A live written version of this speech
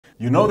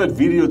You know that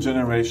video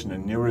generation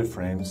in neural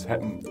frames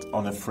happens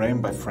on a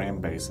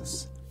frame-by-frame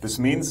basis. This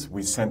means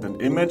we send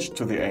an image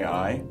to the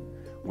AI,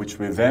 which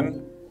will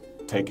then,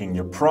 taking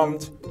your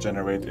prompt,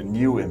 generate a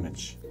new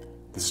image.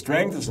 The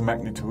strength is a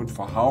magnitude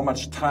for how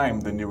much time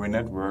the neural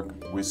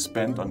network will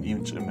spend on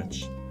each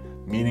image,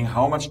 meaning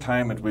how much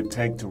time it will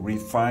take to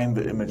refine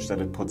the image that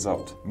it puts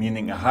out.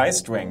 Meaning a high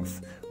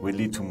strength will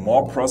lead to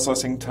more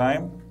processing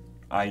time,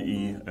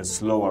 i.e. a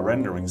slower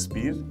rendering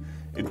speed.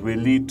 It will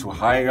lead to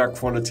higher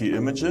quality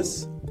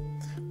images,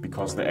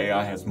 because the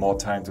AI has more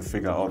time to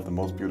figure out the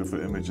most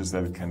beautiful images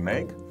that it can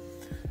make.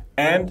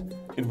 And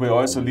it will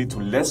also lead to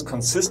less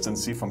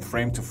consistency from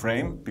frame to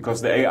frame,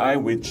 because the AI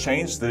will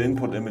change the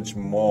input image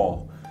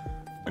more.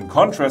 In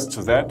contrast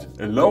to that,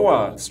 a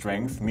lower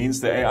strength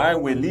means the AI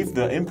will leave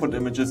the input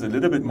images a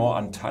little bit more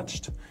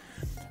untouched,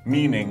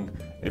 meaning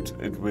it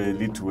will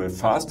lead to a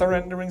faster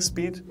rendering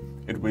speed,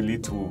 it will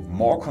lead to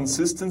more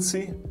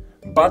consistency,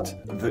 but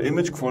the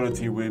image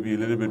quality will be a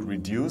little bit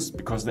reduced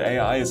because the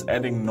AI is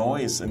adding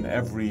noise in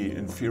every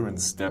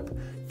inference step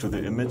to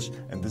the image,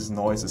 and this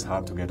noise is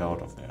hard to get out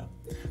of there.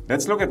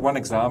 Let's look at one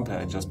example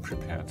I just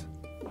prepared.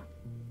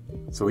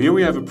 So here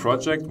we have a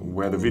project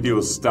where the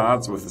video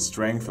starts with a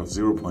strength of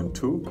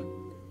 0.2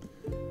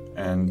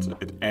 and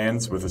it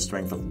ends with a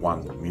strength of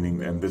 1,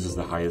 meaning and this is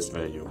the highest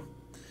value.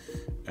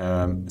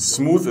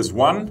 Smooth is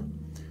 1.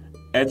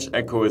 Edge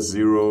echo is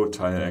 0,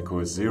 tile echo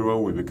is 0.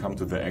 We will come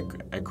to the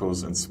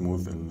echoes and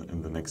smooth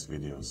in the next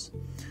videos.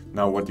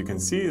 Now what you can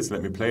see is,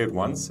 let me play it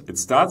once. It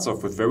starts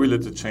off with very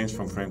little change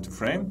from frame to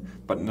frame,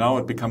 but now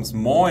it becomes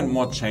more and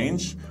more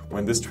change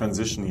when this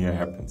transition here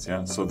happens.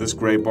 Yeah? So this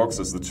gray box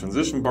is the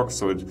transition box,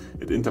 so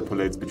it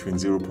interpolates between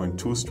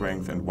 0.2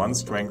 strength and 1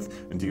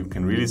 strength, and you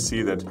can really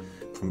see that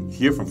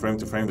from frame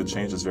to frame the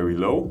change is very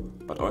low,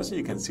 but also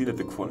you can see that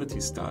the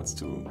quality starts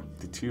to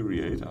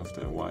deteriorate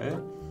after a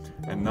while.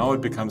 And now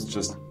it becomes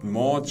just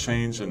more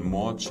change and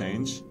more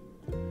change,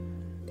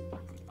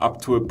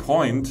 up to a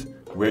point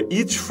where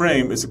each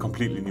frame is a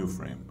completely new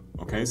frame.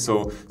 Okay,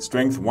 so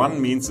strength 1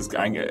 means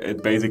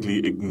it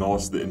basically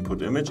ignores the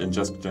input image and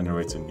just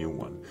generates a new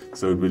one.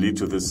 So it will lead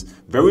to this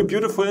very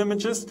beautiful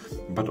images,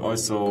 but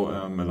also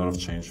a lot of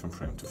change from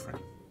frame to frame.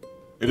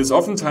 It is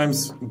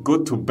oftentimes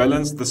good to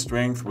balance the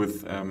strength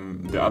with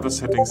the other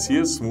settings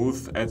here,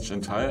 smooth, edge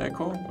and tile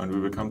echo, and we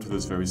will come to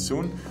this very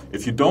soon.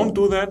 If you don't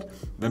do that,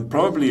 then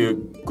probably a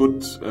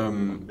good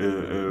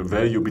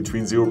value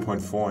between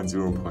 0.4 and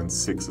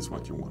 0.6 is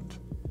what you want.